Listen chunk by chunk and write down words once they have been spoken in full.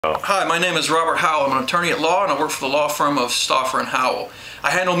Hi, my name is Robert Howell. I'm an attorney at law and I work for the law firm of Stauffer and Howell.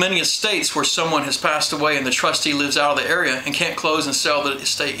 I handle many estates where someone has passed away and the trustee lives out of the area and can't close and sell the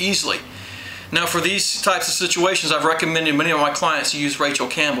estate easily. Now, for these types of situations, I've recommended many of my clients to use Rachel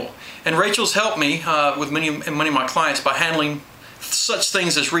Campbell. And Rachel's helped me with many of my clients by handling such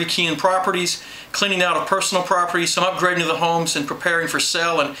things as rekeying properties, cleaning out of personal property, some upgrading of the homes and preparing for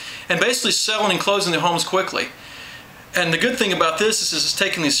sale, and basically selling and closing the homes quickly. And the good thing about this is it's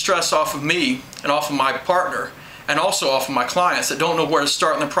taking the stress off of me and off of my partner and also off of my clients that don't know where to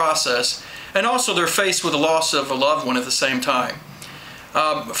start in the process, and also they're faced with the loss of a loved one at the same time.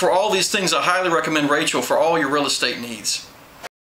 For all these things, I highly recommend Rachel for all your real estate needs.